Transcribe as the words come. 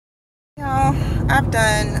Y'all, I've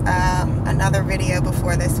done another video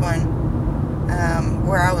before this one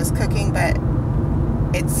where I was cooking, but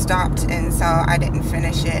it stopped, and so I didn't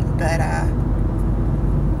finish it. But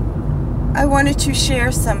I wanted to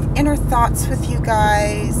share some inner thoughts with you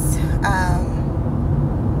guys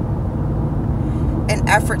in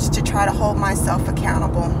efforts to try to hold myself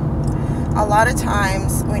accountable. A lot of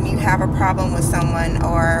times when you have a problem with someone,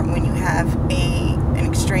 or when you have an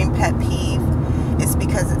extreme pet peeve, it's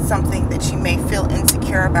because it's something that you may feel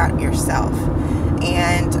insecure about yourself.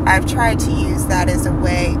 And I've tried to use that as a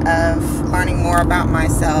way of learning more about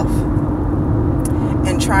myself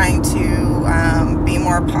and trying to be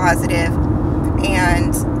more positive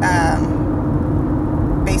and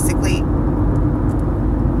basically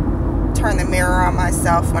turn the mirror on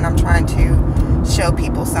myself when I'm trying to show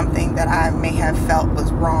people something that I may have felt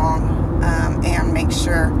was wrong, and make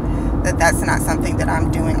sure that that's not something that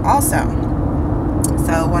I'm doing also.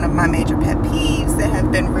 So one of my major pet peeves that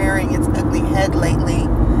have been rearing its ugly head lately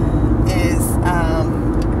is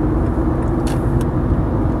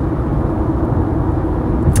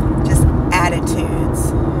just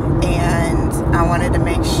attitudes. And I wanted to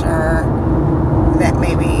make sure that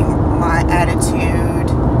maybe my attitude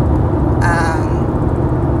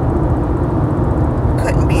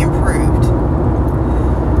couldn't be improved.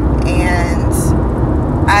 And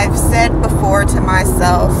I've said before to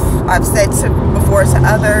myself, I've said before to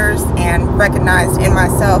others, and recognized in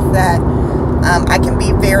myself that I can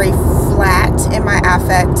be very flat in my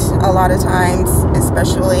affect a lot of times,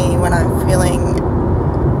 especially when I'm feeling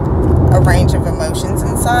a range of emotions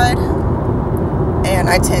inside. And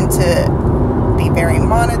I tend to be very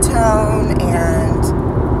monotone, and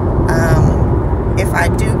if I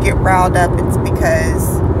do get riled up, it's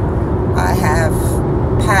because I have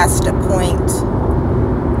passed a point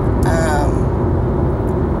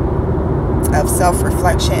of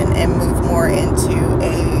self-reflection and move more into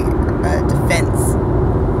a defense.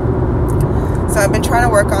 So I've been trying to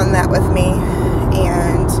work on that with me,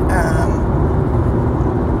 and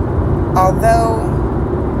although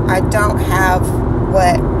I don't have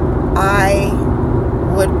what I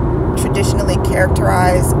would traditionally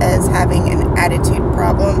characterize as having an attitude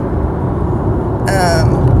problem,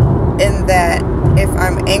 in that if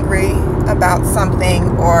I'm angry about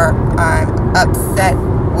something or I'm upset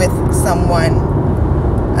with someone,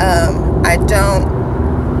 I don't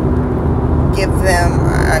give them,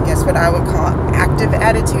 I guess, what I would call active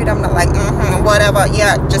attitude. I'm not like, whatever,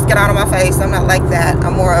 yeah, just get out of my face. I'm not like that.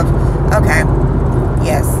 I'm more of, okay,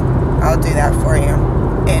 yes, I'll do that for you,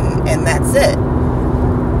 and that's it.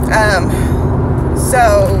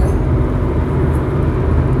 So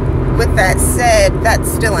with that said, that's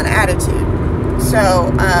still an attitude.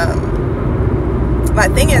 So my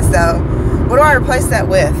thing is, though, what do I replace that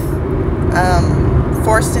with?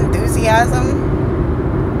 Forced enthusiasm?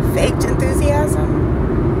 Faked enthusiasm?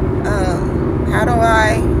 How do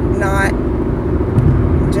I not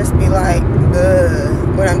just be like,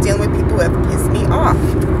 ugh, when I'm dealing with people who have pissed me off?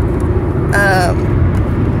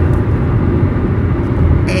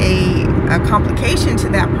 A complication to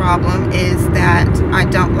that problem is that I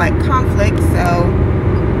don't like conflict, so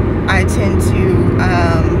I tend to,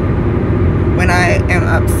 when I am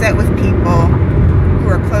upset with people who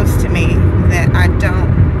are close to me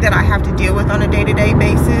that I have to deal with on a day-to-day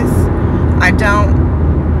basis, I don't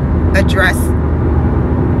address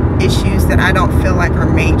issues that I don't feel like are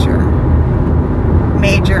major,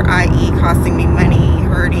 i.e. costing me money,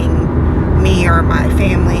 hurting me or my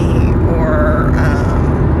family, or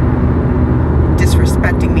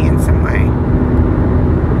disrespecting me in some way.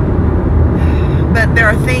 But there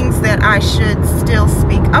are things that I should still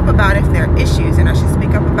speak up about if there are issues, and I should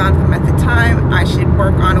speak up about them at the time. I should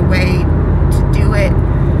work on a way to do it,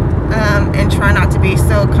 and try not to be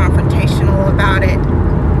so confrontational about it.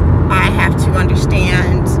 I have to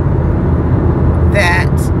understand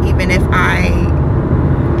that even if I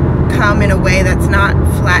come in a way that's not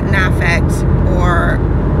flat in affect or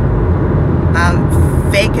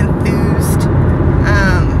fake enthused,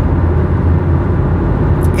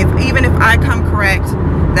 even if I come correct,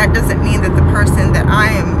 that doesn't mean that the person that I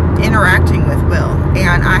am interacting with will,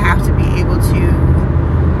 and I have to be able to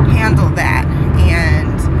handle that.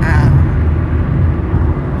 And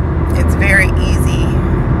it's very easy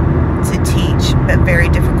to teach, but very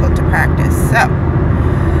difficult to practice. So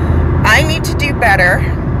I need to do better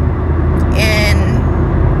in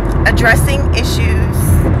addressing issues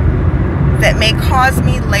that may cause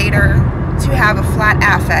me later to have a flat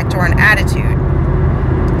affect or an attitude.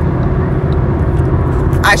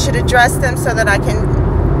 I should address them so that I can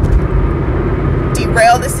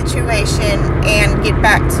derail the situation and get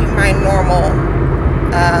back to my normal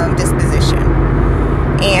disposition.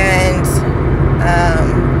 And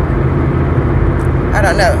I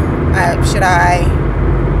don't know, should I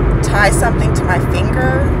tie something to my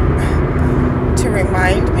finger to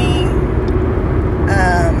remind me?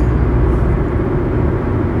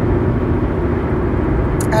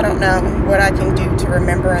 I don't know what I can do to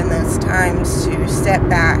remember in those times to step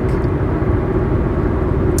back.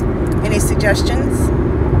 Any suggestions?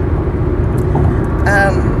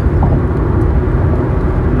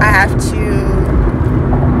 I have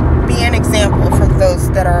to be an example for those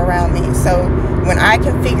that are around me. So when I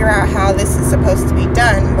can figure out how this is supposed to be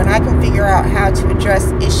done, when I can figure out how to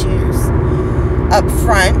address issues up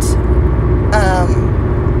front,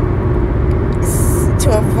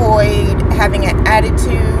 to avoid having an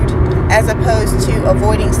attitude as opposed to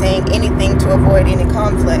avoiding saying anything to avoid any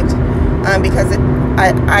conflict, because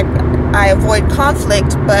I avoid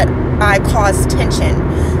conflict, but I cause tension.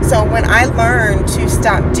 So when I learn to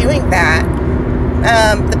stop doing that,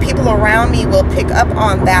 the people around me will pick up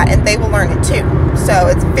on that and they will learn it too. So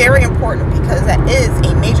it's very important, because that is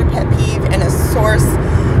a major pet peeve and a source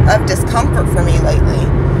of discomfort for me lately.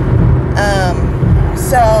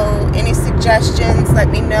 So any suggestions, let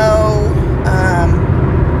me know.